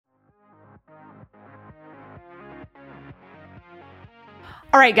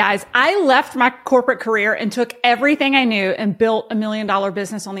All right, guys, I left my corporate career and took everything I knew and built $1 million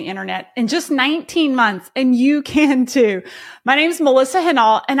business on the internet in just 19 months. And you can too. My name is Melissa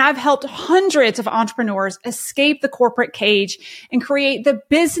Hinault, and I've helped hundreds of entrepreneurs escape the corporate cage and create the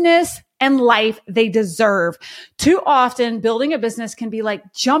business and life they deserve. Too often, building a business can be like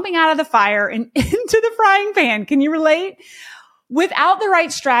jumping out of the fire and into the frying pan. Can you relate? Without the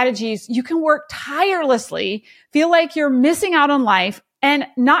right strategies, you can work tirelessly, feel like you're missing out on life, and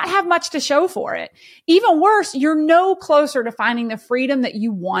not have much to show for it. Even worse, you're no closer to finding the freedom that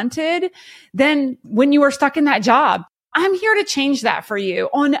you wanted than when you were stuck in that job. I'm here to change that for you.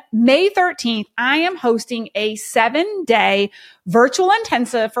 On May 13th, I am hosting a 7-day virtual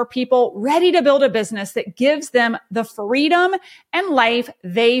intensive for people ready to build a business that gives them the freedom and life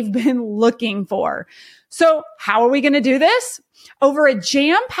they've been looking for. So how are we going to do this? Over a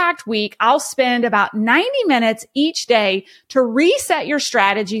jam-packed week, I'll spend about 90 minutes each day to reset your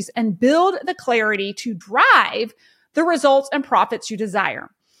strategies and build the clarity to drive the results and profits you desire.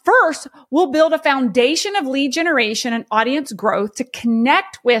 First, we'll build a foundation of lead generation and audience growth to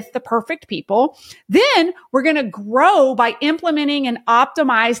connect with the perfect people. Then we're going to grow by implementing an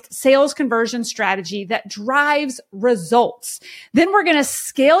optimized sales conversion strategy that drives results. Then we're going to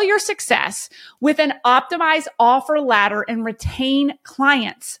scale your success with an optimized offer ladder and retain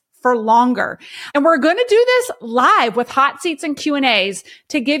clients for longer. And we're going to do this live with hot seats and Q&As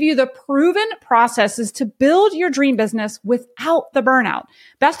to give you the proven processes to build your dream business without the burnout.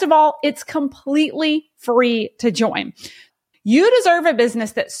 Best of all, it's completely free to join. You deserve a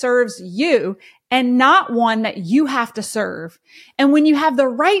business that serves you and not one that you have to serve. And when you have the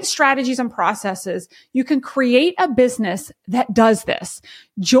right strategies and processes, you can create a business that does this.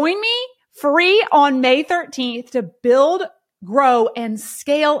 Join me free on May 13th to build, grow, and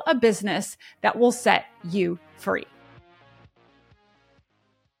scale a business that will set you free.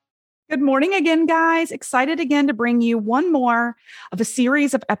 Good morning again, guys. Excited again to bring you one more of a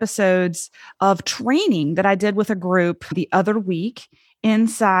series of episodes of training that I did with a group the other week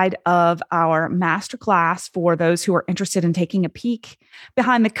inside of our masterclass for those who are interested in taking a peek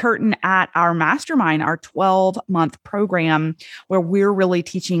behind the curtain at our mastermind, our 12-month program where we're really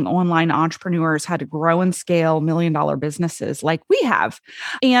teaching online entrepreneurs how to grow and scale $1 million businesses like we have.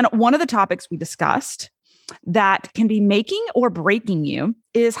 And one of the topics we discussed that can be making or breaking you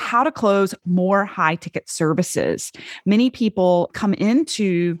is how to close more high-ticket services. Many people come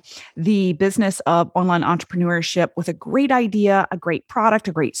into the business of online entrepreneurship with a great idea, a great product,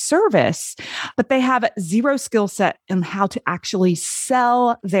 a great service, but they have zero skill set in how to actually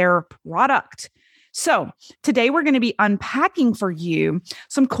sell their product. So today we're going to be unpacking for you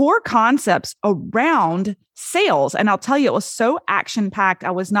some core concepts around sales. And I'll tell you, it was so action-packed,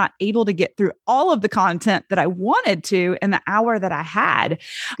 I was not able to get through all of the content that I wanted to in the hour that I had.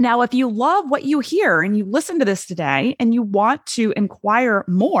 Now, if you love what you hear and you listen to this today and you want to inquire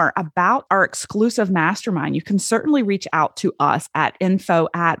more about our exclusive mastermind, you can certainly reach out to us at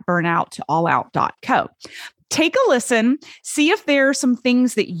info@burnouttoallout.co. Take a listen, see if there are some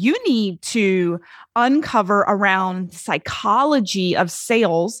things that you need to uncover around psychology of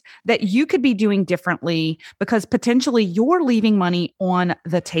sales that you could be doing differently because potentially you're leaving money on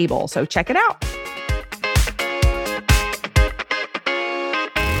the table. So check it out.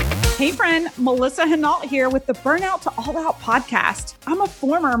 Hey friend, Melissa Hinault here with the Burnout to All Out podcast. I'm a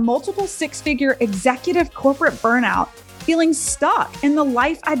former multiple six-figure executive corporate burnout, feeling stuck in the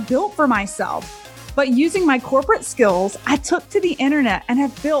life I built for myself. But using my corporate skills, I took to the internet and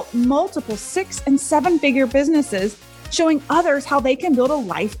have built multiple 6- and 7-figure businesses, showing others how they can build a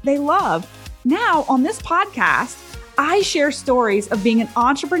life they love. Now, on this podcast, I share stories of being an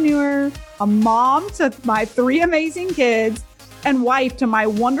entrepreneur, a mom to my 3 amazing kids, and wife to my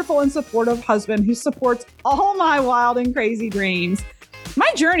wonderful and supportive husband who supports all my wild and crazy dreams.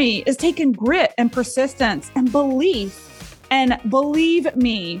 My journey is taking grit and persistence and belief. And believe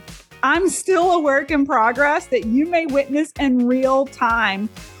me, I'm still a work in progress that you may witness in real time,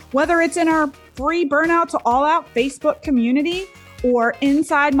 whether it's in our free Burnout to All Out Facebook community or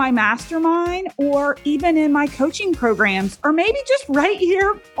inside my mastermind or even in my coaching programs, or maybe just right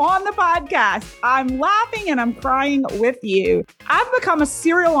here on the podcast. I'm laughing and I'm crying with you. I've become a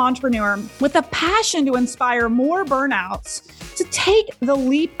serial entrepreneur with a passion to inspire more burnouts to take the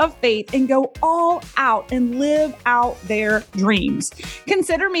leap of faith and go all out and live out their dreams.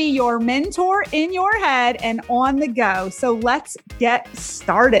 Consider me your mentor in your head and on the go. So let's get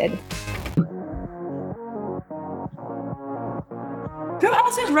started. Who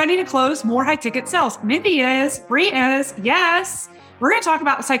else is ready to close more high-ticket sales? Mindy is, Bree is, yes. We're going to talk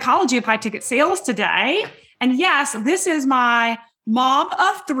about the psychology of high-ticket sales today. And yes, this is my mom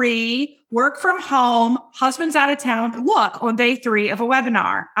of 3, work from home, husband's out of town. Look, on day 3 of a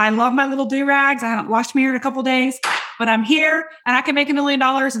webinar. I love my little do-rags. I haven't washed my hair in a couple of days, but I'm here and I can make $1 million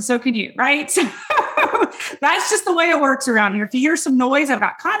and so can you, right? So that's just the way it works around here. If you hear some noise, I've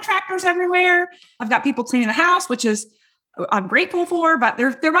got contractors everywhere. I've got people cleaning the house, which is I'm grateful for, but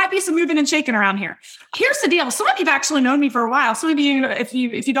there might be some moving and shaking around here. Here's the deal. Some of you have actually known me for a while. Some of you, if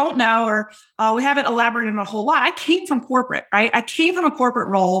you don't know, or we haven't elaborated on a whole lot, I came from corporate, right? I came from a corporate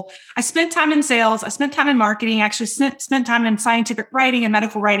role. I spent time in sales. I spent time in marketing. I actually spent time in scientific writing and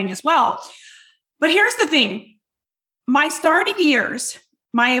medical writing as well. But here's the thing. My starting years,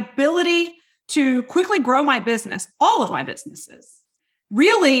 my ability to quickly grow my business, all of my businesses,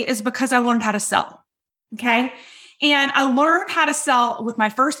 really is because I learned how to sell, okay? And I learned how to sell with my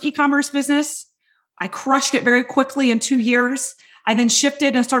first e-commerce business. I crushed it very quickly in 2 years. I then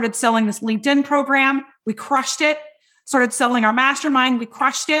shifted and started selling this LinkedIn program. We crushed it. Started selling our mastermind. We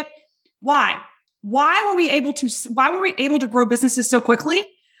crushed it. Why? Why were we able to grow businesses so quickly?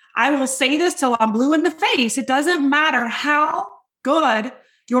 I will say this till I'm blue in the face. It doesn't matter how good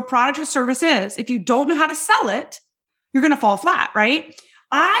your product or service is. If you don't know how to sell it, you're going to fall flat, right?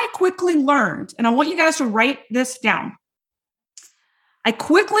 I quickly learned, and I want you guys to write this down. I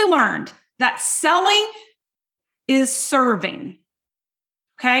quickly learned that selling is serving.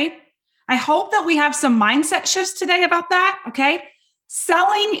 Okay. I hope that we have some mindset shifts today about that. Okay.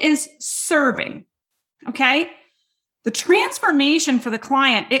 Selling is serving. Okay. The transformation for the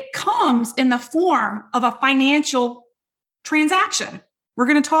client, it comes in the form of a financial transaction. We're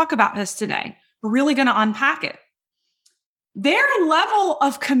going to talk about this today. We're really going to unpack it. Their level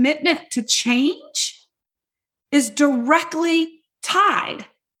of commitment to change is directly tied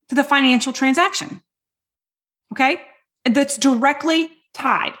to the financial transaction. Okay? That's directly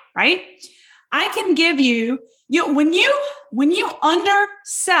tied, right? I can give you, when you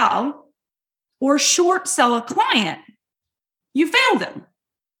undersell or short sell a client, you fail them.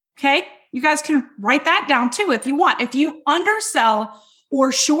 Okay? You guys can write that down too if you want. If you undersell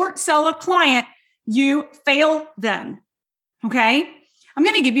or short sell a client, you fail them. Okay. I'm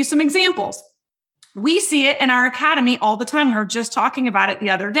going to give you some examples. We see it in our academy all the time. We were just talking about it the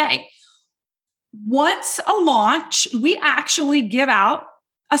other day. Once a launch, we actually give out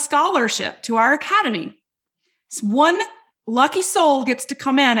a scholarship to our academy. One lucky soul gets to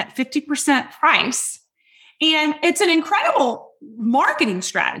come in at 50% price. And it's an incredible marketing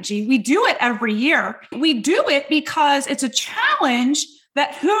strategy. We do it every year. We do it because it's a challenge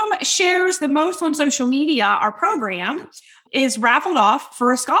that whom shares the most on social media, our program, is raffled off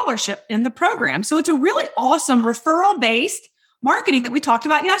for a scholarship in the program. So it's a really awesome referral-based marketing that we talked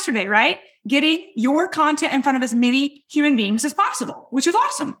about yesterday, right? Getting your content in front of as many human beings as possible, which is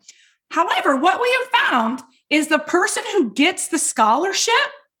awesome. However, what we have found is the person who gets the scholarship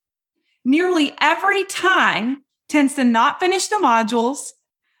nearly every time tends to not finish the modules,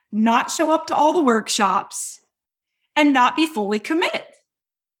 not show up to all the workshops, and not be fully committed.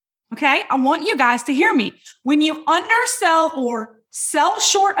 Okay, I want you guys to hear me. When you undersell or sell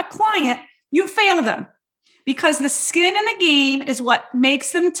short a client, you fail them because the skin in the game is what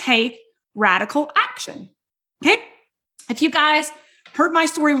makes them take radical action. Okay, if you guys heard my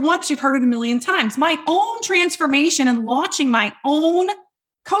story once, you've heard it a million times. My own transformation and launching my own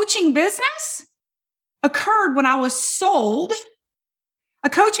coaching business occurred when I was sold a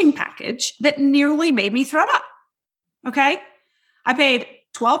coaching package that nearly made me throw up. Okay, I paid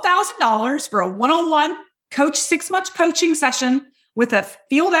 $12,000 for a one-on-one coach 6-month coaching session with a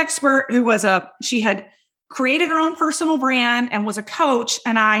field expert who she had created her own personal brand and was a coach.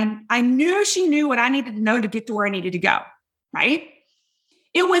 And I knew she knew what I needed to know to get to where I needed to go, right?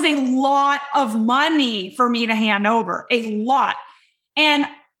 It was a lot of money for me to hand over, a lot. And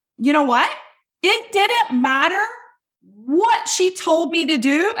you know what? It didn't matter what she told me to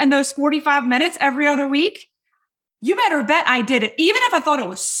do in those 45 minutes every other week. You better bet I did it, even if I thought it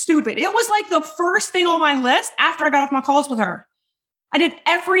was stupid. It was like the first thing on my list after I got off my calls with her. I did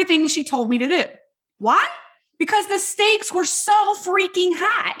everything she told me to do. Why? Because the stakes were so freaking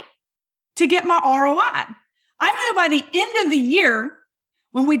high to get my ROI. I knew by the end of the year,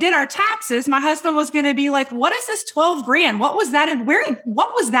 when we did our taxes, my husband was going to be like, what is this 12 grand? What was that? And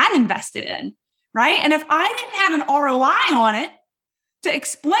what was that invested in? Right. And if I didn't have an ROI on it to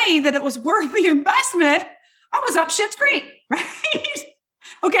explain that it was worth the investment, I was up shit's creek, right?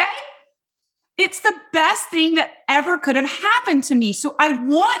 Okay. It's the best thing that ever could have happened to me. So I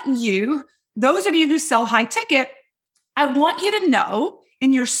want you, those of you who sell high ticket, I want you to know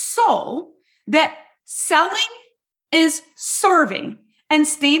in your soul that selling is serving. and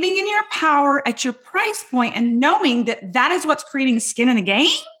standing in your power at your price point and knowing that that is what's creating skin in the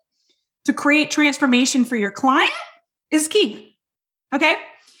game to create transformation for your client is key. Okay.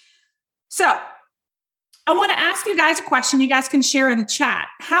 So I want to ask you guys a question you guys can share in the chat.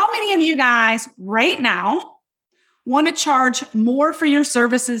 How many of you guys right now want to charge more for your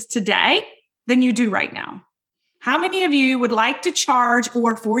services today than you do right now? How many of you would like to charge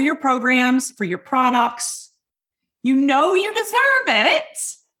more for your programs, for your products? You know you deserve it,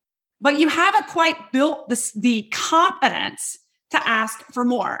 but you haven't quite built the confidence to ask for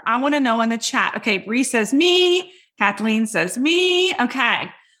more. I want to know in the chat. Okay, Bree says me. Kathleen says me.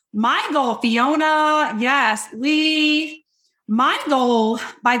 Okay. My goal, Fiona, yes, Lee. My goal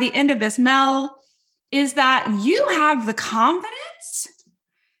by the end of this, Mel, is that you have the confidence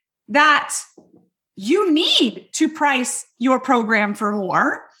that you need to price your program for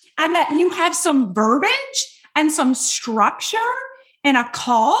more, and that you have some verbiage and some structure in a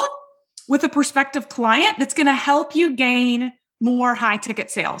call with a prospective client that's going to help you gain more high ticket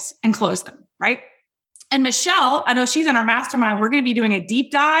sales and close them, right? And Michelle, I know she's in our mastermind. We're going to be doing a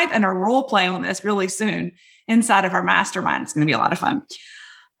deep dive and a role play on this really soon inside of our mastermind. It's going to be a lot of fun.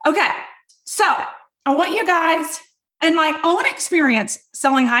 Okay. So I want you guys, in my own experience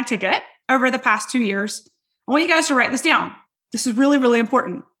selling high ticket over the past 2 years, I want you guys to write this down. This is really, really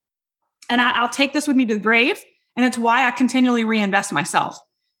important. And I'll take this with me to the grave. And it's why I continually reinvest myself.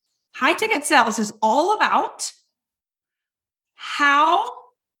 High ticket sales is all about how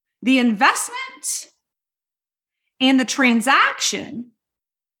the investment and the transaction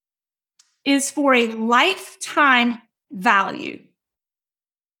is for a lifetime value.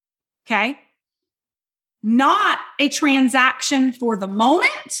 Okay? Not a transaction for the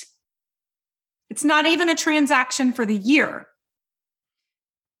moment. It's not even a transaction for the year.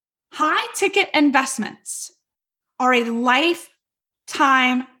 High ticket investments are a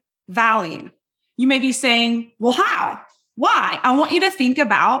lifetime value. You may be saying, well, how? Why? I want you to think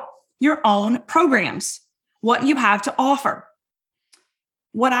about your own programs, what you have to offer.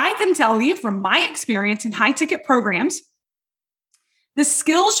 What I can tell you from my experience in high ticket programs, the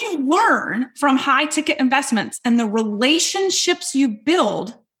skills you learn from high ticket investments and the relationships you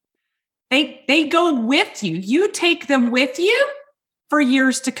build, they go with you. You take them with you for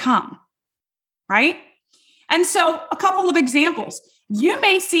years to come, right? And so a couple of examples. You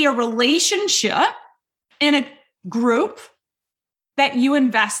may see a relationship in a group that you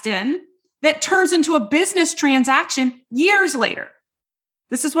invest in that turns into a business transaction years later.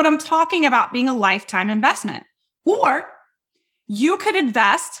 This is what I'm talking about being a lifetime investment. Or you could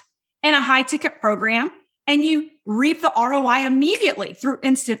invest in a high ticket program and you reap the ROI immediately through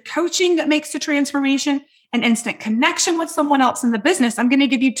instant coaching that makes the transformation and instant connection with someone else in the business. I'm going to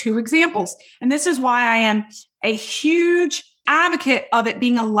give you 2 examples. And this is why I am a huge advocate of it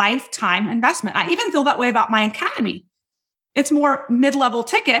being a lifetime investment. I even feel that way about my academy. It's more mid-level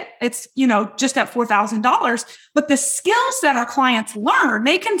ticket. It's, just at $4,000, but the skills that our clients learn,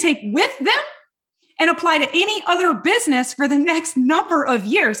 they can take with them and apply to any other business for the next number of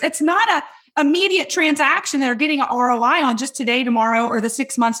years. It's not an immediate transaction they're getting an ROI on just today, tomorrow, or the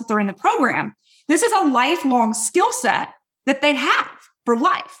 6 months that they're in the program. This is a lifelong skill set that they have for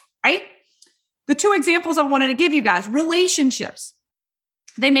life, right? The 2 examples I wanted to give you guys, relationships.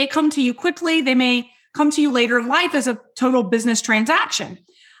 They may come to you quickly. They may come to you later in life as a total business transaction.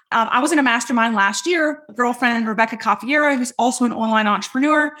 I was in a mastermind last year. A girlfriend, Rebecca Caffiero, who's also an online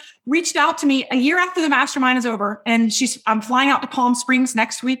entrepreneur, reached out to me a year after the mastermind is over. And I'm flying out to Palm Springs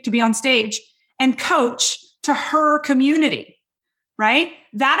next week to be on stage and coach to her community, right?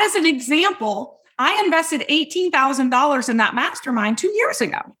 That is an example. I invested $18,000 in that mastermind 2 years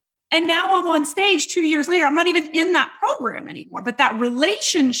ago. And now I'm on stage 2 years later. I'm not even in that program anymore, but that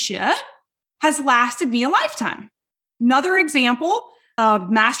relationship has lasted me a lifetime. Another example of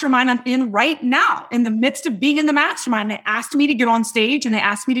mastermind I'm in right now, in the midst of being in the mastermind, they asked me to get on stage and they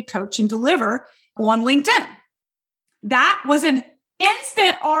asked me to coach and deliver on LinkedIn. That was an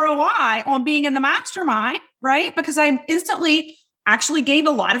instant ROI on being in the mastermind, right? Because I instantly actually gained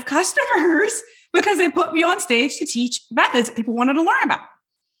a lot of customers because they put me on stage to teach methods that people wanted to learn about.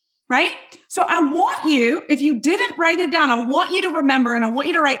 Right? So I want you, if you didn't write it down, I want you to remember and I want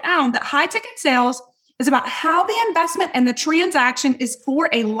you to write down that high ticket sales is about how the investment and the transaction is for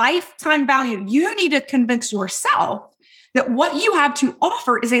a lifetime value. You need to convince yourself that what you have to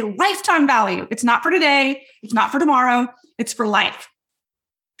offer is a lifetime value. It's not for today. It's not for tomorrow. It's for life.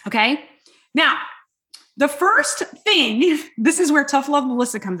 Okay. Now, the first thing, this is where Tough Love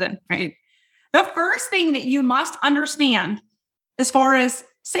Melissa comes in, right? The first thing that you must understand as far as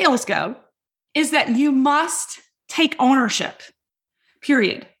sales go is that you must take ownership.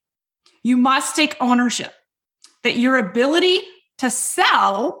 period. You must take ownership that your ability to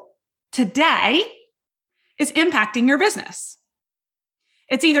sell today is impacting your business.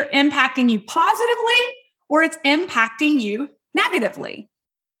 It's either impacting you positively or it's impacting you negatively.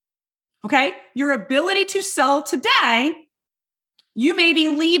 Okay? Your ability to sell today, you may be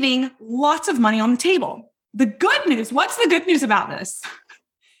leaving lots of money on the table. The good news, what's the good news about this?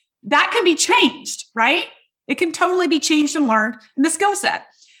 That can be changed, right? It can totally be changed and learned in the skill set.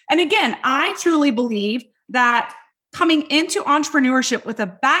 And again, I truly believe that coming into entrepreneurship with a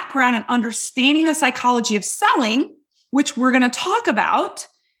background and understanding the psychology of selling, which we're going to talk about,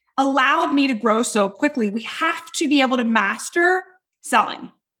 allowed me to grow so quickly. We have to be able to master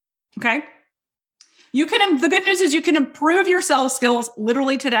selling. Okay. The good news is you can improve your sales skills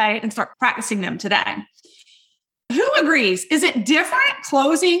literally today and start practicing them today. Who agrees? Is it different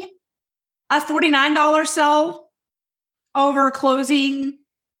closing a $49 sell over closing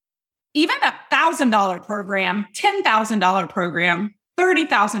even a $1,000 program, $10,000 program,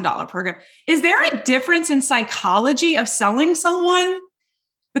 $30,000 program? Is there a difference in psychology of selling someone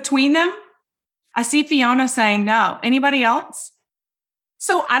between them? I see Fiona saying no. Anybody else?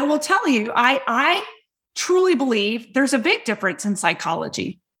 So I will tell you, I truly believe there's a big difference in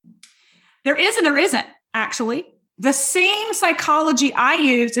psychology. There is and there isn't, actually. The same psychology I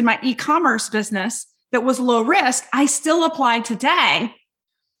used in my e-commerce business that was low risk, I still apply today,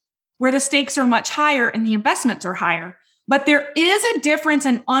 where the stakes are much higher and the investments are higher. But there is a difference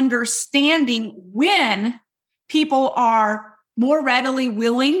in understanding when people are more readily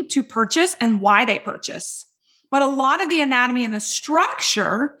willing to purchase and why they purchase. But a lot of the anatomy and the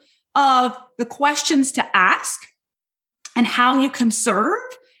structure of the questions to ask and how you can serve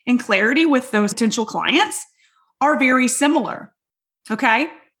in clarity with those potential clients are very similar. Okay.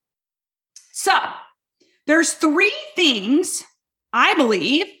 So there's 3 things I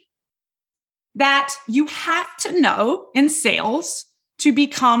believe that you have to know in sales to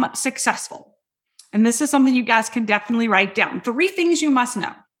become successful. And this is something you guys can definitely write down. 3 things you must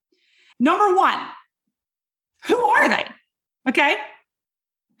know. Number 1, who are they? Okay.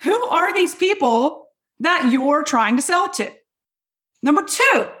 Who are these people that you're trying to sell to? Number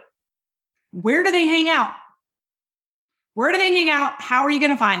 2, where do they hang out? Where do they hang out? How are you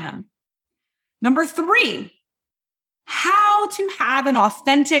going to find them? Number 3, how to have an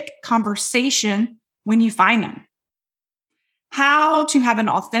authentic conversation when you find them. How to have an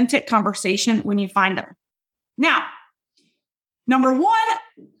authentic conversation when you find them. Now, number 1,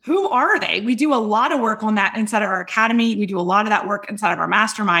 who are they? We do a lot of work on that inside of our academy. We do a lot of that work inside of our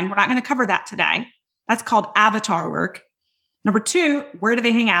mastermind. We're not going to cover that today. That's called avatar work. Number 2, where do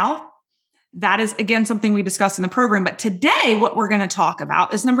they hang out? That is, again, something we discussed in the program. But today, what we're going to talk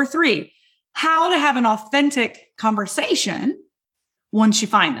about is number 3, how to have an authentic conversation once you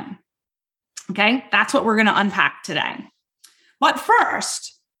find them. Okay, that's what we're going to unpack today. But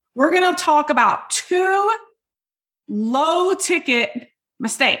first, we're going to talk about 2 low ticket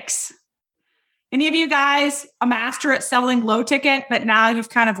mistakes. Any of you guys a master at selling low ticket, but now you've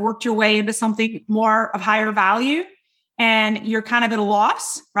kind of worked your way into something more of higher value and you're kind of at a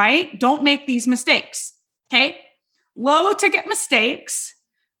loss, right? Don't make these mistakes. Okay, low ticket mistakes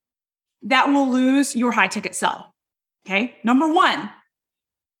that will lose your high ticket sell. Okay. Number 1,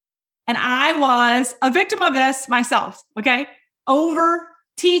 and I was a victim of this myself. Okay. Over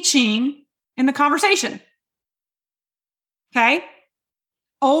teaching in the conversation. Okay.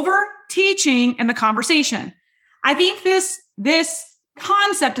 Over teaching in the conversation. I think this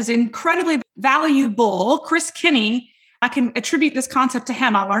concept is incredibly valuable. Chris Kinney, I can attribute this concept to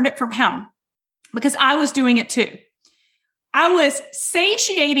him. I learned it from him because I was doing it too. I was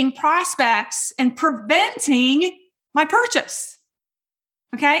satiating prospects and preventing my purchase.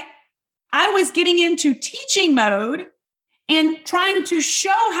 Okay. I was getting into teaching mode and trying to show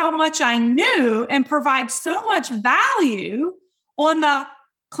how much I knew and provide so much value on the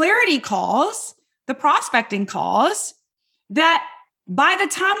clarity calls, the prospecting calls, that by the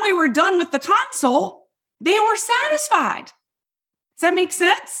time we were done with the consult, they were satisfied. Does that make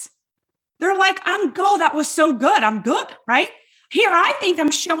sense? They're like, that was so good. I'm good, right? Here, I think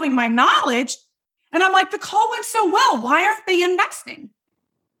I'm showing my knowledge. And I'm like, the call went so well. Why aren't they investing?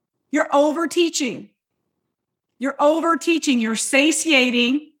 You're over teaching. You're over teaching. You're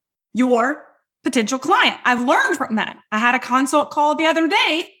satiating your potential client. I've learned from that. I had a consult call the other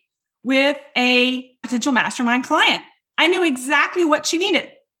day with a potential mastermind client. I knew exactly what she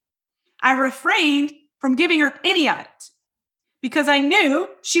needed. I refrained from giving her any of it because I knew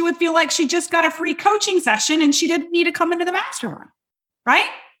she would feel like she just got a free coaching session and she didn't need to come into the mastermind, right?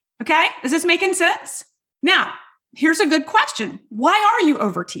 Okay. Is this making sense? Now, here's a good question. Why are you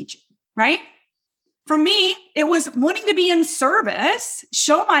over teaching, right? For me, it was wanting to be in service,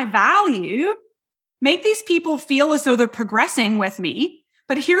 show my value, make these people feel as though they're progressing with me.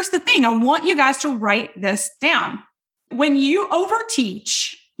 But here's the thing. I want you guys to write this down. When you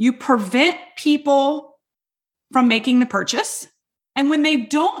overteach, you prevent people from making the purchase. And when they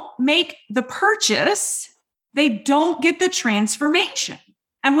don't make the purchase, they don't get the transformation.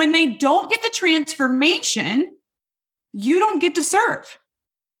 And when they don't get the transformation, you don't get to serve.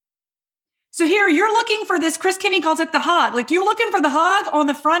 So here you're looking for this, Chris Kinney calls it the hug. Like you're looking for the hug on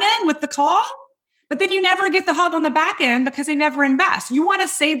the front end with the call, but then you never get the hug on the back end because they never invest. You want to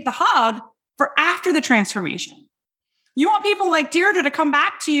save the hug for after the transformation. You want people like Deirdre to come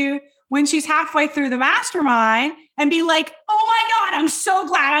back to you when she's halfway through the mastermind and be like, oh my God, I'm so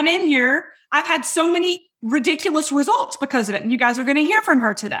glad I'm in here. I've had so many ridiculous results because of it. And you guys are going to hear from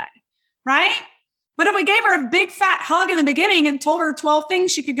her today, right? But if we gave her a big fat hug in the beginning and told her 12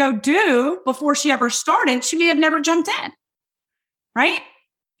 things she could go do before she ever started, she may have never jumped in, right?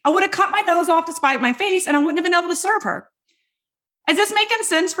 I would have cut my nose off to spite my face and I wouldn't have been able to serve her. Is this making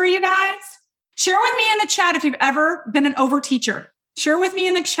sense for you guys? Share with me in the chat if you've ever been an overteacher. Share with me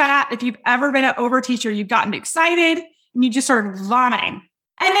in the chat if you've ever been an overteacher. You've gotten excited and you just started vomiting.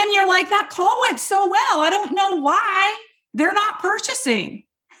 And then you're like, that call went so well. I don't know why they're not purchasing.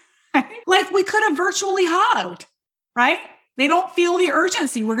 Like we could have virtually hugged, right? They don't feel the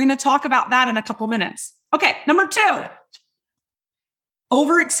urgency. We're going to talk about that in a couple minutes. Okay, number 2,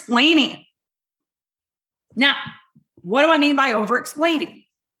 over-explaining. Now, what do I mean by over-explaining?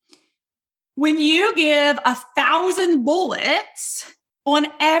 When you give 1,000 bullets on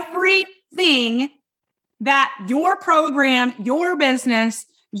everything that your program, your business,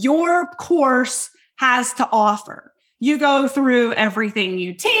 your course has to offer. You go through everything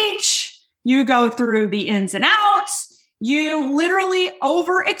you teach. You go through the ins and outs. You literally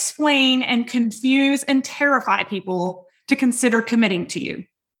over-explain and confuse and terrify people to consider committing to you,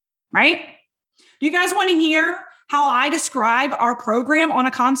 right? You guys want to hear how I describe our program on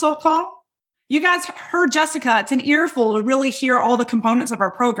a consult call? You guys heard Jessica. It's an earful to really hear all the components of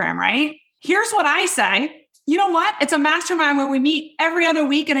our program, right? Here's what I say. You know what? It's a mastermind where we meet every other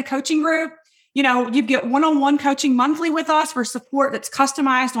week in a coaching group. You know, you get one-on-one coaching monthly with us for support that's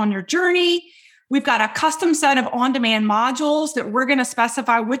customized on your journey. We've got a custom set of on-demand modules that we're going to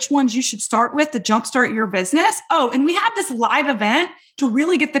specify which ones you should start with to jumpstart your business. Oh, and we have this live event to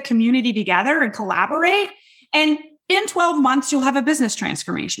really get the community together and collaborate. And in 12 months, you'll have a business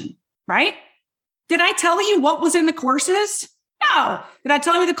transformation, right? Did I tell you what was in the courses? No. Did I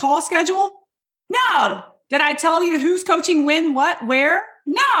tell you the call schedule? No. Did I tell you who's coaching when, what, where?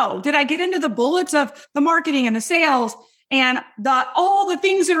 No. Did I get into the bullets of the marketing and the sales and all the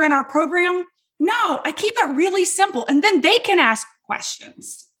things that are in our program? No, I keep it really simple. And then they can ask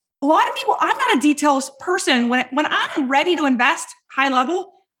questions. A lot of people, I'm not a details person. When I'm ready to invest high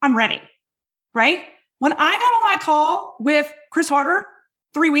level, I'm ready, right? When I got on my call with Chris Harder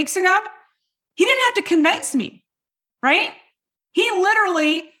 3 weeks ago, he didn't have to convince me, right? He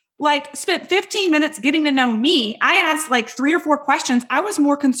literally spent 15 minutes getting to know me. I asked 3 or 4 questions. I was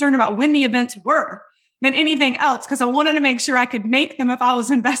more concerned about when the events were than anything else because I wanted to make sure I could make them if I was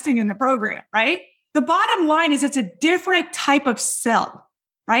investing in the program, right? The bottom line is it's a different type of sell,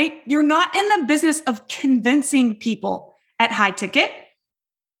 right? You're not in the business of convincing people at high ticket.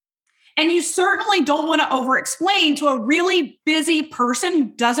 And you certainly don't want to over-explain to a really busy person who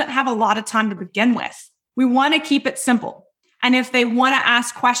doesn't have a lot of time to begin with. We want to keep it simple. And if they want to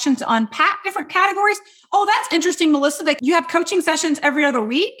ask questions to unpack different categories, oh, that's interesting, Melissa, that you have coaching sessions every other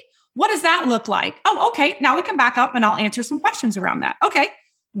week. What does that look like? Oh, okay. Now we can back up and I'll answer some questions around that. Okay.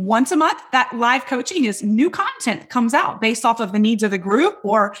 Once a month, that live coaching is new content that comes out based off of the needs of the group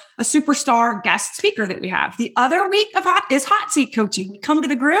or a superstar guest speaker that we have. The other week is hot seat coaching. We come to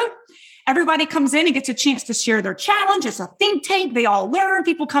the group. Everybody comes in and gets a chance to share their challenge. It's a think tank. They all learn.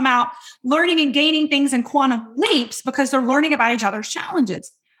 People come out learning and gaining things in quantum leaps because they're learning about each other's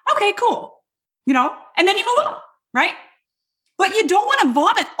challenges. Okay, cool. And then you move on, right? But you don't want to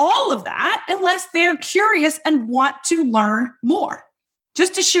vomit all of that unless they're curious and want to learn more.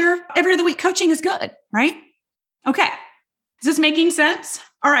 Just to share every other week coaching is good, right? Okay. Is this making sense?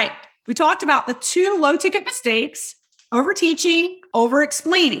 All right. We talked about the 2 low ticket mistakes, over-teaching,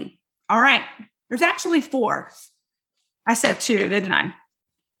 over-explaining. All right. There's actually 4. I said 2, didn't I?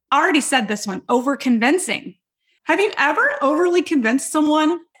 I already said this one, over-convincing. Have you ever overly convinced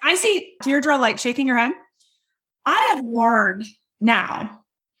someone? I see Deirdre shaking her head. I have learned now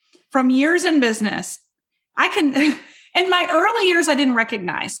from years in business, In my early years, I didn't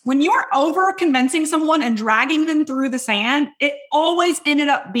recognize when you're over convincing someone and dragging them through the sand, it always ended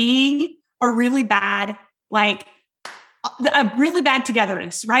up being a really bad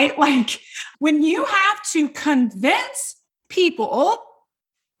togetherness, right? Like when you have to convince people,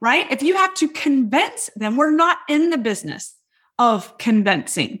 right? If you have to convince them, we're not in the business of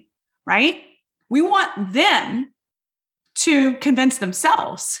convincing, right? We want them to convince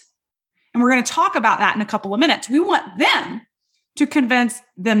themselves. And we're going to talk about that in a couple of minutes. We want them to convince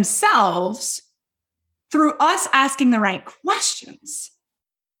themselves through us asking the right questions,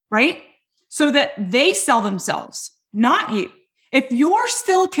 right? So that they sell themselves, not you. If you're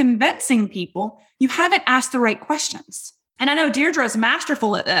still convincing people, you haven't asked the right questions. And I know Deirdre is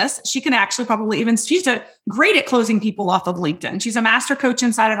masterful at this. She can actually she's great at closing people off of LinkedIn. She's a master coach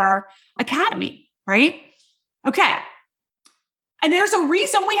inside of our academy, right? Okay. And there's a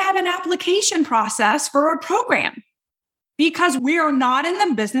reason we have an application process for our program, because we are not in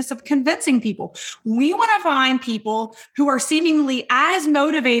the business of convincing people. We want to find people who are seemingly as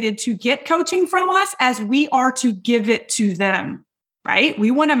motivated to get coaching from us as we are to give it to them, right? We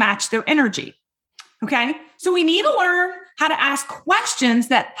want to match their energy. Okay. So we need to learn how to ask questions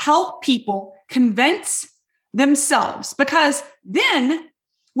that help people convince themselves, because then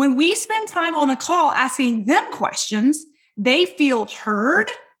when we spend time on a call asking them questions, they feel heard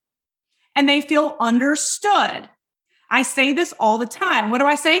and they feel understood. I say this all the time. What do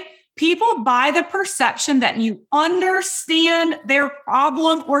I say? People buy the perception that you understand their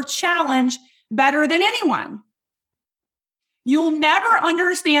problem or challenge better than anyone. You'll never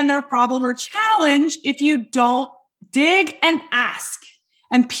understand their problem or challenge if you don't dig and ask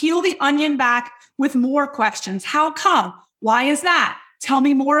and peel the onion back with more questions. How come? Why is that? Tell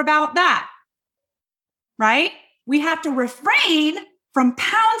me more about that. Right? We have to refrain from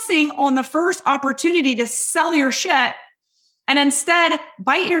pouncing on the first opportunity to sell your shit and instead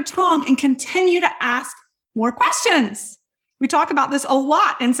bite your tongue and continue to ask more questions. We talk about this a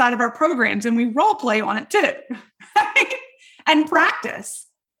lot inside of our programs and we role play on it too. And practice.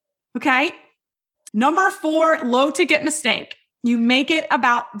 Okay. Number 4, low ticket mistake. You make it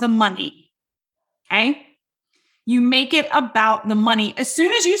about the money. Okay. You make it about the money. As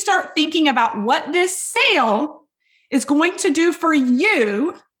soon as you start thinking about what this sale is going to do for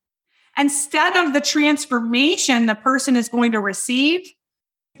you, instead of the transformation the person is going to receive,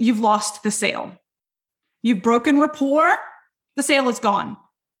 you've lost the sale. You've broken rapport. The sale is gone.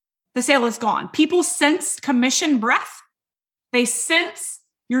 The sale is gone. People sense commission breath. They sense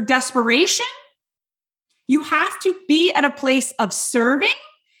your desperation. You have to be at a place of serving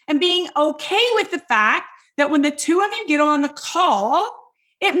and being okay with the fact that when the two of you get on the call,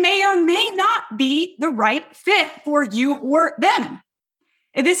 it may or may not be the right fit for you or them.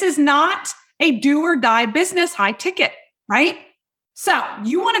 This is not a do or die business, high ticket, right? So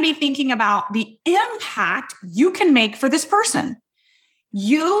you want to be thinking about the impact you can make for this person.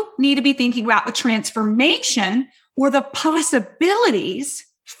 You need to be thinking about the transformation or the possibilities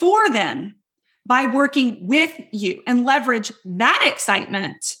for them by working with you, and leverage that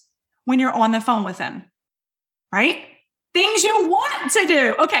excitement when you're on the phone with them, right? Things you want to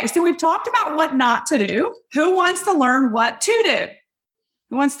do. Okay, so we've talked about what not to do. Who wants to learn what to do?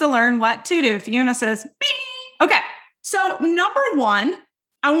 Who wants to learn what to do? Fiona says, me. Okay, so number 1,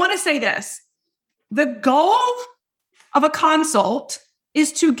 I want to say this. The goal of a consult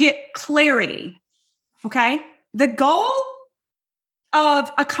is to get clarity, okay? The goal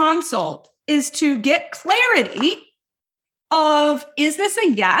of a consult is to get clarity of, is this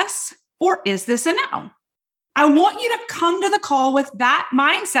a yes or is this a no? I want you to come to the call with that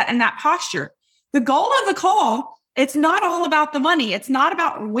mindset and that posture. The goal of the call, it's not all about the money. It's not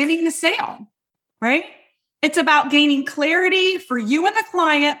about winning the sale, right? It's about gaining clarity for you and the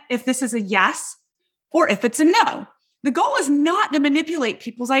client if this is a yes or if it's a no. The goal is not to manipulate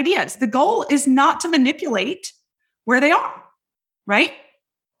people's ideas. The goal is not to manipulate where they are, right?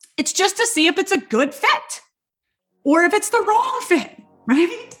 It's just to see if it's a good fit or if it's the wrong fit,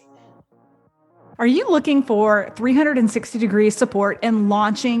 right? Are you looking for 360-degree support in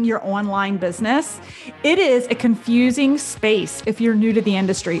launching your online business? It is a confusing space if you're new to the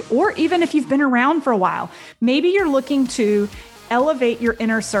industry, or even if you've been around for a while. Maybe you're looking to elevate your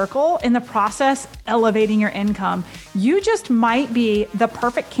inner circle, in the process, elevating your income. You just might be the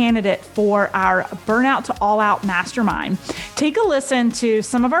perfect candidate for our Burnout to All Out Mastermind. Take a listen to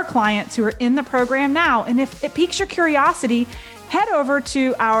some of our clients who are in the program now, and if it piques your curiosity, head over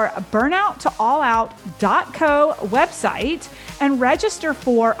to our burnouttoallout.co website and register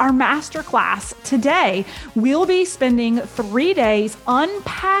for our masterclass today. We'll be spending 3 days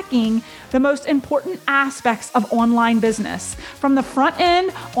unpacking the most important aspects of online business, from the front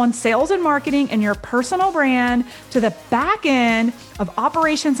end on sales and marketing and your personal brand to the back end of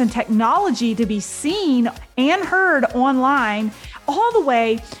operations and technology to be seen and heard online, all the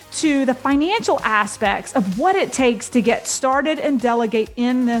way to the financial aspects of what it takes to get started and delegate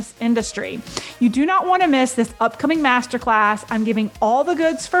in this industry. You do not want to miss this upcoming masterclass. I'm giving all the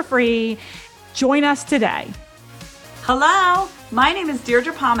goods for free. Join us today. Hello, my name is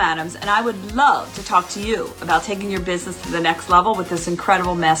Deirdre Palm Adams, and I would love to talk to you about taking your business to the next level with this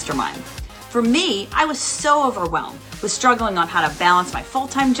incredible mastermind. For me, I was so overwhelmed with struggling on how to balance my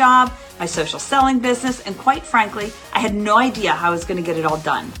full-time job, my social selling business, and quite frankly, I had no idea how I was going to get it all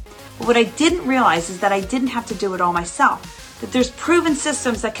done. But what I didn't realize is that I didn't have to do it all myself, that there's proven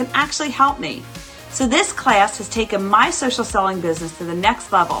systems that can actually help me. So this class has taken my social selling business to the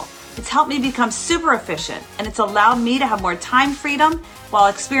next level. It's helped me become super efficient, and it's allowed me to have more time freedom while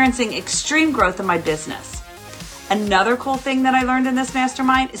experiencing extreme growth in my business. Another cool thing that I learned in this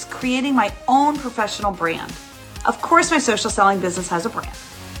mastermind is creating my own professional brand. Of course, my social selling business has a brand,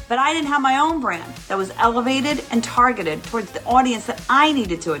 but I didn't have my own brand that was elevated and targeted towards the audience that I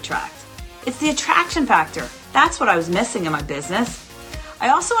needed to attract. It's the attraction factor. That's what I was missing in my business. I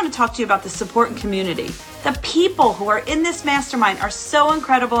also want to talk to you about the support and community. The people who are in this mastermind are so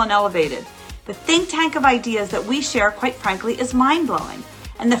incredible and elevated. The think tank of ideas that we share, quite frankly, is mind-blowing.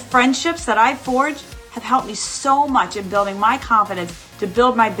 And the friendships that I've forged have helped me so much in building my confidence to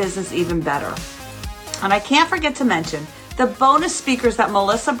build my business even better. And I can't forget to mention the bonus speakers that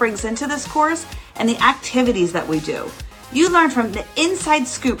Melissa brings into this course and the activities that we do. You learn from the inside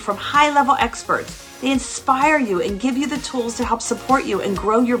scoop from high-level experts. They inspire you and give you the tools to help support you and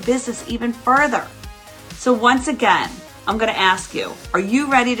grow your business even further. So once again, I'm going to ask you, are you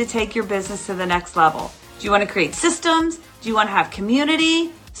ready to take your business to the next level? Do you want to create systems? Do you want to have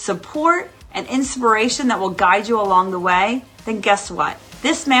community, support, and inspiration that will guide you along the way? Then guess what?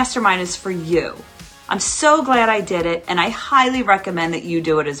 This mastermind is for you. I'm so glad I did it, and I highly recommend that you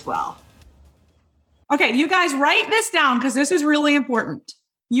do it as well. Okay, you guys write this down because this is really important.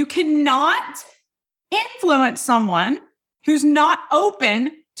 You cannot influence someone who's not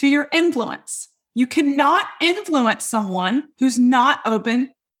open to your influence. You cannot influence someone who's not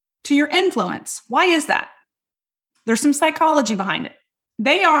open to your influence. Why is that? There's some psychology behind it.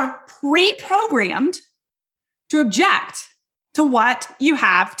 They are pre-programmed to object to what you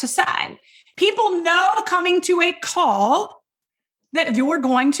have to say. People know coming to a call that you're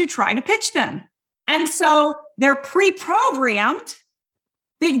going to try to pitch them. And so they're pre-programmed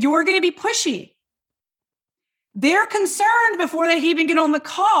that you're going to be pushy. They're concerned before they even get on the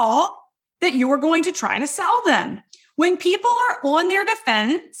call that you're going to try to sell them. When people are on their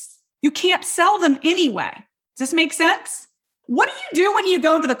defense, you can't sell them anyway. Does this make sense? What do you do when you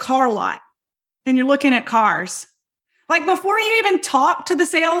go to the car lot and you're looking at cars? Like before you even talk to the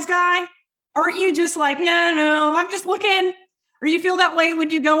sales guy, aren't you just like, no, I'm just looking? Or you feel that way when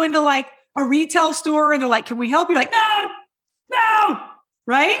you go into like a retail store and they're like, can we help you? Like, no,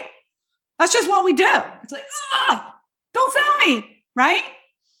 right? That's just what we do. It's like, don't sell me, right?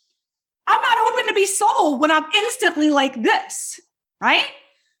 I'm not open to be sold when I'm instantly like this, right?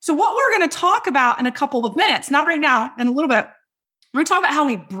 So what we're going to talk about in a couple of minutes, not right now, in a little bit, we're going to talk about how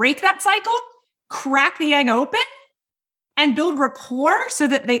we break that cycle, crack the egg open, and build rapport so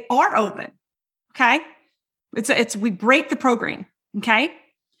that they are open, okay? We break the program, okay?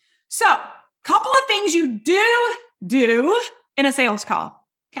 So a couple of things you do in a sales call,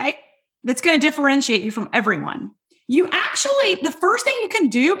 okay? That's going to differentiate you from everyone. The first thing you can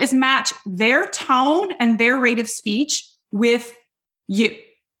do is match their tone and their rate of speech with you.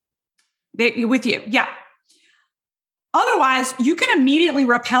 Yeah. Otherwise, you can immediately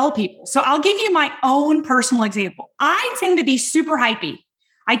repel people. So I'll give you my own personal example. I tend to be super hypey.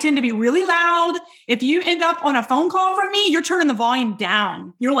 I tend to be really loud. If you end up on a phone call from me, you're turning the volume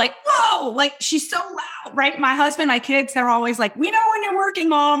down. You're like, whoa, like she's so loud, right? My husband, my kids, they're always like, we know when you're working,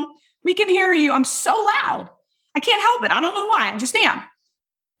 Mom. We can hear you. I'm so loud. I can't help it. I don't know why. I just am.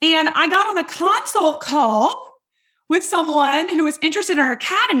 And I got on a consult call with someone who was interested in her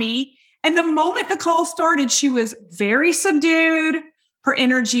academy. And the moment the call started, she was very subdued. Her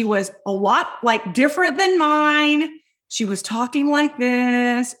energy was a lot like different than mine. She was talking like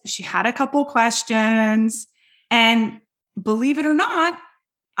this. She had a couple questions. And believe it or not,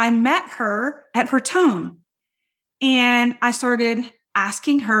 I met her at her tone. And I started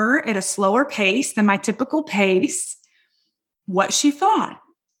asking her at a slower pace than my typical pace what she thought.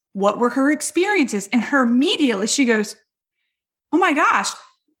 What were her experiences? And her immediately, she goes, oh my gosh,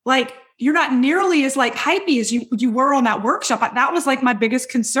 like you're not nearly as like hypey as you were on that workshop. That was like my biggest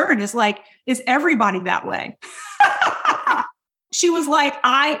concern is like, is everybody that way? She was like,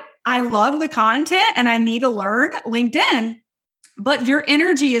 I love the content and I need to learn LinkedIn, but your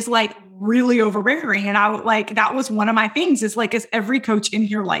energy is like really overbearing. And I like, that was one of my things is like, is every coach in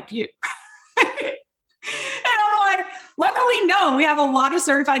here like you? And I'm like, luckily, no, we have a lot of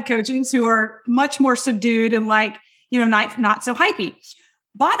certified coaches who are much more subdued and like, not so hypey.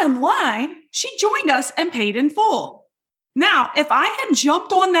 Bottom line, she joined us and paid in full. Now, if I had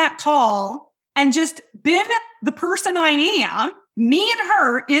jumped on that call and just been the person I am, me and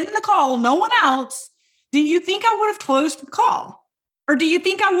her in the call, no one else, do you think I would have closed the call? Or do you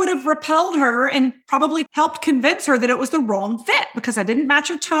think I would have repelled her and probably helped convince her that it was the wrong fit because I didn't match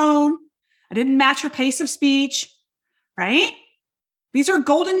her tone, I didn't match her pace of speech, right? These are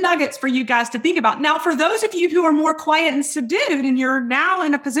golden nuggets for you guys to think about. Now, for those of you who are more quiet and subdued and you're now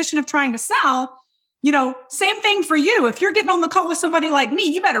in a position of trying to sell, same thing for you. If you're getting on the call with somebody like me,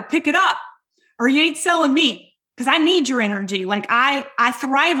 you better pick it up or you ain't selling me because I need your energy. Like I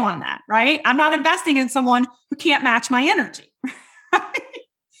thrive on that, right? I'm not investing in someone who can't match my energy.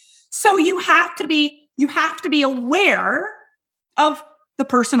 So you have to be aware of the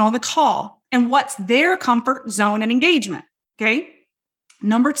person on the call and what's their comfort zone and engagement. Okay.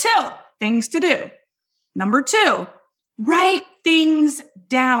 Number 2, things to do. Number 2, write things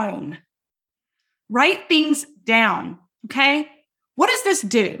down. Write things down. Okay. What does this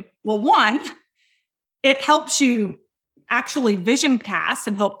do? Well, 1, it helps you actually vision cast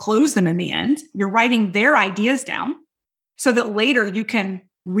and help close them in the end. You're writing their ideas down so that later you can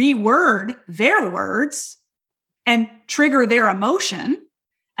reword their words and trigger their emotion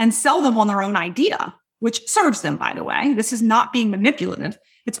and sell them on their own idea, which serves them, by the way. This is not being manipulative.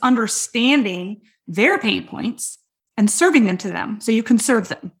 It's understanding their pain points and serving them to them so you can serve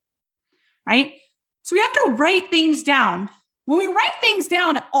them, right? So we have to write things down. When we write things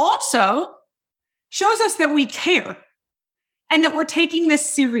down, it also shows us that we care and that we're taking this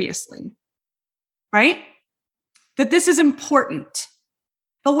seriously, right? That this is important.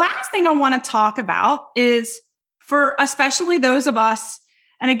 The last thing I want to talk about is for especially those of us,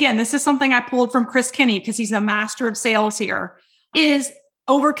 and again, this is something I pulled from Chris Kinney because he's a master of sales here, is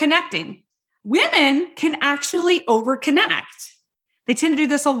overconnecting. Women can actually overconnect. They tend to do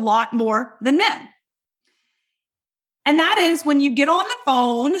this a lot more than men. And that is when you get on the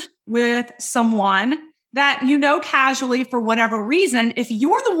phone with someone that casually for whatever reason, if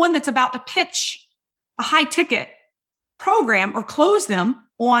you're the one that's about to pitch a high ticket program or close them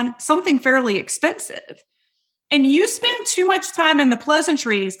on something fairly expensive, and you spend too much time in the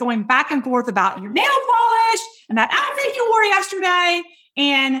pleasantries going back and forth about your nail polish and that outfit you wore yesterday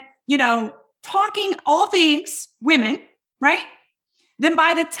and, talking all things women, right? Then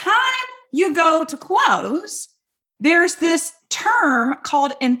by the time you go to close, there's this term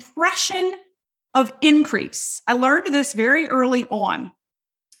called impression of increase. I learned this very early on.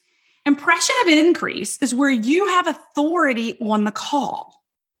 Impression of increase is where you have authority on the call.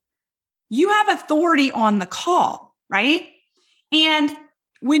 You have authority on the call, right? And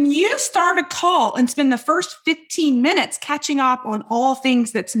when you start a call and spend the first 15 minutes catching up on all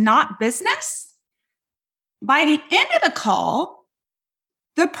things that's not business, by the end of the call,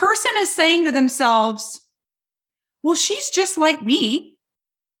 the person is saying to themselves, well, she's just like me.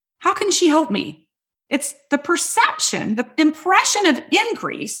 How can she help me? It's the perception, the impression of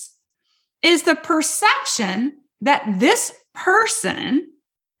increase is the perception that this person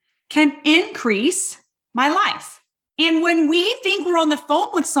can increase my life. And when we think we're on the phone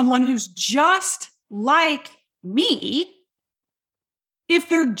with someone who's just like me, if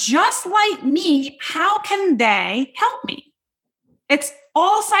they're just like me, how can they help me? It's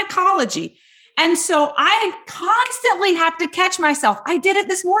all psychology. And so I constantly have to catch myself. I did it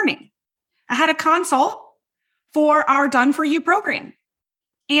this morning. I had a consult for our Done For You program.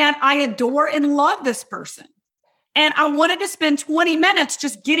 And I adore and love this person. And I wanted to spend 20 minutes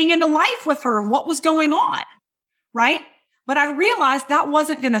just getting into life with her and what was going on, right? But I realized that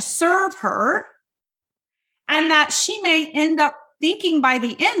wasn't going to serve her and that she may end up thinking by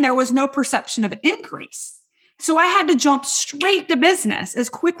the end there was no perception of increase. So I had to jump straight to business as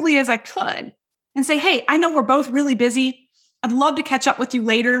quickly as I could and say, hey, I know we're both really busy. I'd love to catch up with you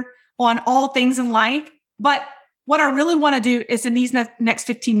later on all things in life. But what I really want to do is in these next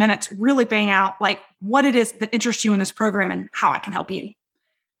 15 minutes, really bang out like what it is that interests you in this program and how I can help you.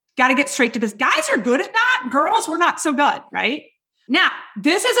 Got to get straight to business. Guys are good at that. Girls, we're not so good, right? Now,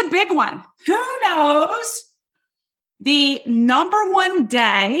 this is a big one. Who knows the number one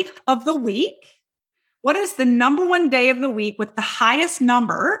day of the week What is the number one day of the week with the highest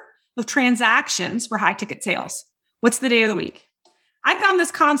number of transactions for high ticket sales? What's the day of the week? I found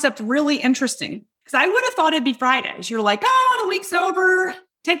this concept really interesting because I would have thought it'd be Fridays. You're like, oh, the week's over.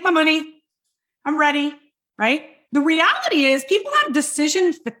 Take my money. I'm ready, right? The reality is people have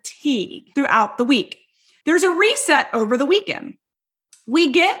decision fatigue throughout the week. There's a reset over the weekend.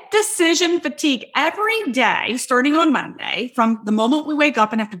 We get decision fatigue every day, starting on Monday, from the moment we wake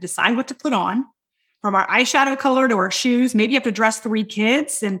up and have to decide what to put on, from our eyeshadow color to our shoes. Maybe you have to dress 3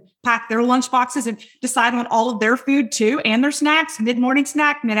 kids and pack their lunch boxes and decide on all of their food too, and their snacks, mid-morning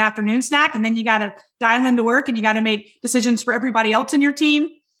snack, mid-afternoon snack. And then you got to dial into work and you got to make decisions for everybody else in your team.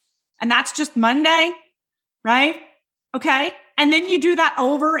 And that's just Monday, right? Okay. And then you do that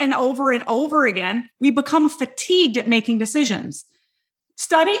over and over and over again. We become fatigued at making decisions.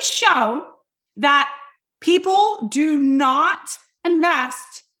 Studies show that people do not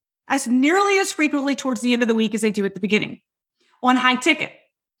invest as nearly as frequently towards the end of the week as they do at the beginning on high ticket.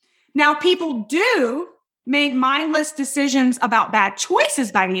 Now, people do make mindless decisions about bad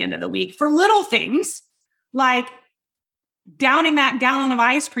choices by the end of the week for little things like downing that gallon of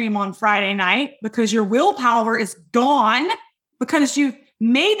ice cream on Friday night because your willpower is gone because you've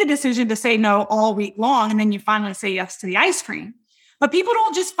made the decision to say no all week long and then you finally say yes to the ice cream. But people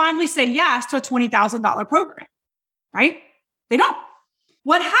don't just finally say yes to a $20,000 program, right? They don't.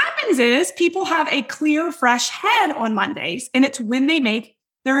 What happens is people have a clear, fresh head on Mondays, and it's when they make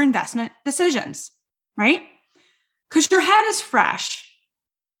their investment decisions, right? Because your head is fresh,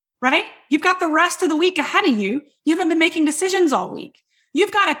 right? You've got the rest of the week ahead of you. You haven't been making decisions all week.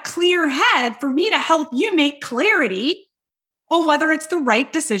 You've got a clear head for me to help you make clarity on whether it's the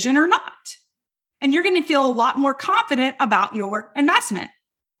right decision or not. And you're going to feel a lot more confident about your investment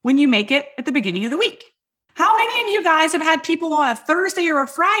when you make it at the beginning of the week. How many of you guys have had people on a Thursday or a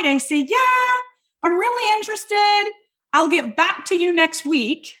Friday say, yeah, I'm really interested. I'll get back to you next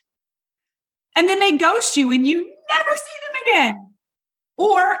week. And then they ghost you and you never see them again.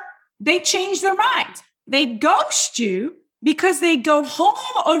 Or they change their mind. They ghost you because they go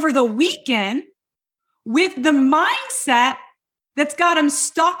home over the weekend with the mindset that's got them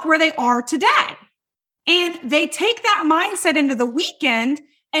stuck where they are today. And they take that mindset into the weekend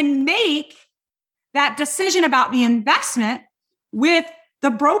and make that decision about the investment with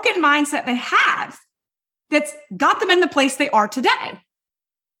the broken mindset they have that's got them in the place they are today,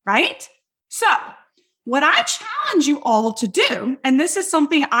 right? So what I challenge you all to do, and this is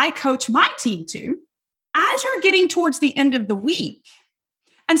something I coach my team to, as you're getting towards the end of the week,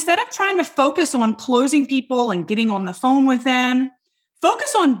 instead of trying to focus on closing people and getting on the phone with them,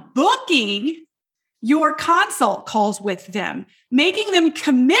 focus on booking your consult calls with them, making them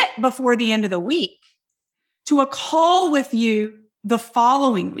commit before the end of the week to a call with you the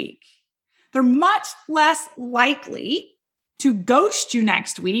following week. They're much less likely to ghost you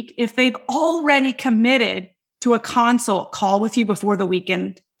next week if they've already committed to a consult call with you before the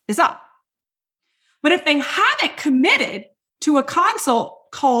weekend is up. But if they haven't committed to a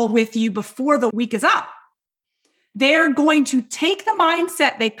consult call with you before the week is up, they're going to take the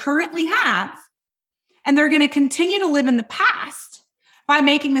mindset they currently have and they're going to continue to live in the past by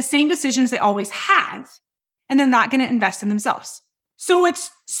making the same decisions they always have. And they're not going to invest in themselves. So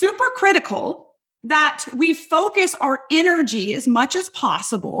it's super critical that we focus our energy as much as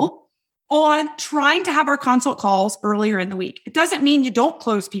possible on trying to have our consult calls earlier in the week. It doesn't mean you don't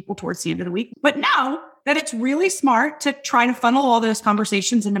close people towards the end of the week, but know that it's really smart to try to funnel all those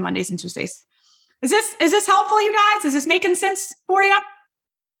conversations into Mondays and Tuesdays. Is this helpful, you guys? Is this making sense for you?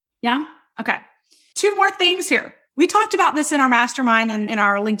 Yeah? Okay. 2 more things here. We talked about this in our mastermind and in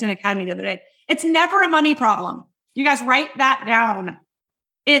our LinkedIn Academy the other day. It's never a money problem. You guys write that down.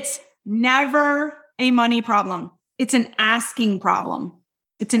 It's never a money problem. It's an asking problem.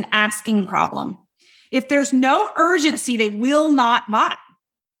 It's an asking problem. If there's no urgency, they will not buy.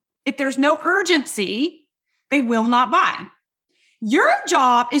 If there's no urgency, they will not buy. Your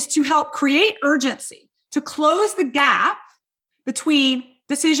job is to help create urgency, to close the gap between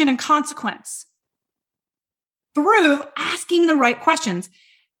decision and consequence through asking the right questions.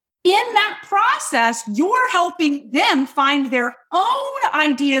 In that process, you're helping them find their own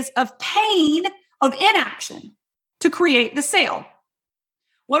ideas of pain, of inaction to create the sale.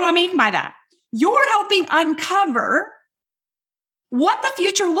 What do I mean by that? You're helping uncover what the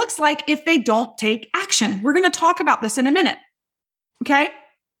future looks like if they don't take action. We're going to talk about this in a minute. Okay?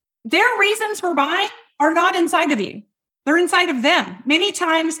 Their reasons for buying are not inside of you. They're inside of them. Many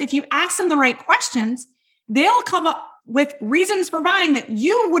times, if you ask them the right questions, they'll come up with reasons for buying that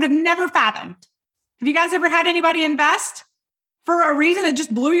you would have never fathomed. Have you guys ever had anybody invest for a reason that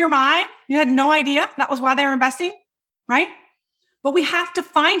just blew your mind. You had no idea that was why they were investing, right? But we have to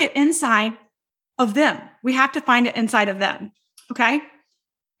find it inside of them. We have to find it inside of them, okay?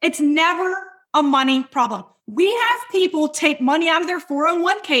 It's never a money problem. We have people take money out of their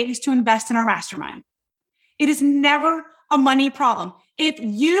 401ks to invest in our mastermind. It is never a money problem. If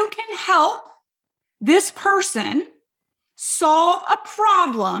you can help this person solve a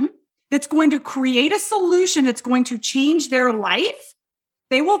problem that's going to create a solution that's going to change their life,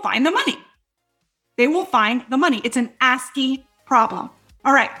 they will find the money. They will find the money. It's an ASCII problem.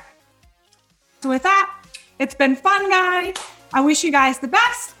 All right. So with that, it's been fun, guys. I wish you guys the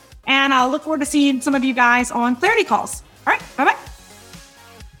best, and I'll look forward to seeing some of you guys on Clarity Calls. All right. Bye-bye.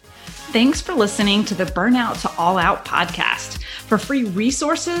 Thanks for listening to the Burnout to All Out podcast. For free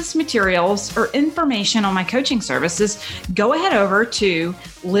resources, materials, or information on my coaching services, go ahead over to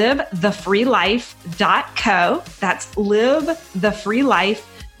livethefreelife.co. That's livethefreelife.co.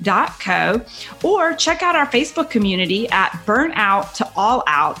 Or check out our Facebook community at Burnout to All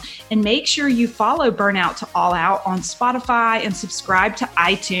Out, and make sure you follow Burnout to All Out on Spotify and subscribe to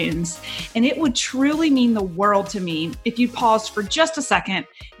iTunes. And it would truly mean the world to me if you paused for just a second,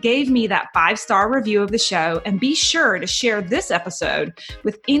 gave me that 5-star review of the show, and be sure to share this episode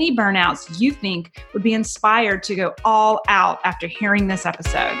with any burnouts you think would be inspired to go all out after hearing this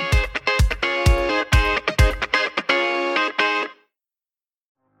episode.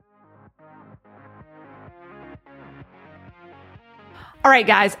 All right,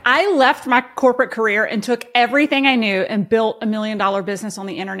 guys, I left my corporate career and took everything I knew and built $1 million business on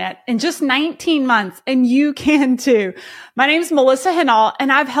the internet in just 19 months, and you can too. My name is Melissa Henall,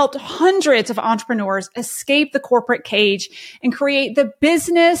 and I've helped hundreds of entrepreneurs escape the corporate cage and create the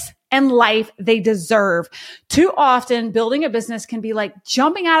business and life they deserve. Too often, building a business can be like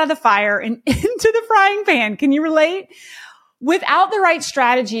jumping out of the fire and into the frying pan. Can you relate? Without the right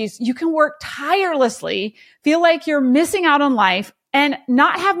strategies, you can work tirelessly, feel like you're missing out on life, and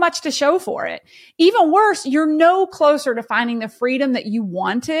not have much to show for it. Even worse, you're no closer to finding the freedom that you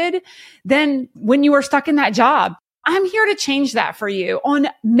wanted than when you were stuck in that job. I'm here to change that for you. On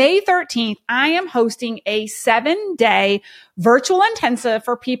May 13th, I am hosting a 7-day virtual intensive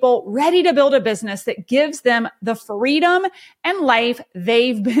for people ready to build a business that gives them the freedom and life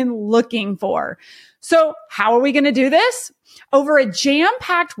they've been looking for. So how are we going to do this? Over a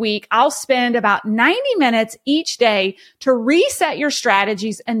jam-packed week, I'll spend about 90 minutes each day to reset your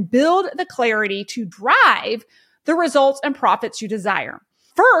strategies and build the clarity to drive the results and profits you desire.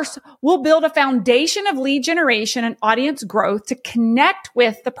 First, we'll build a foundation of lead generation and audience growth to connect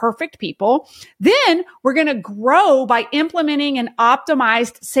with the perfect people. Then we're going to grow by implementing an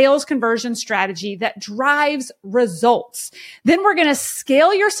optimized sales conversion strategy that drives results. Then we're going to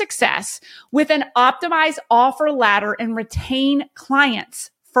scale your success with an optimized offer ladder and retain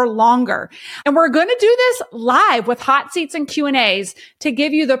clients for longer. And we're going to do this live with hot seats and Q&As to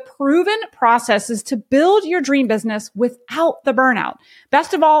give you the proven processes to build your dream business without the burnout.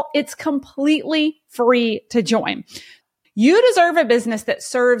 Best of all, it's completely free to join. You deserve a business that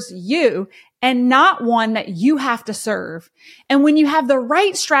serves you and not one that you have to serve. And when you have the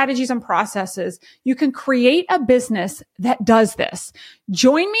right strategies and processes, you can create a business that does this.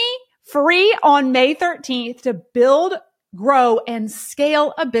 Join me free on May 13th to build, grow, and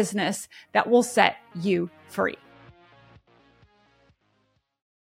scale a business that will set you free.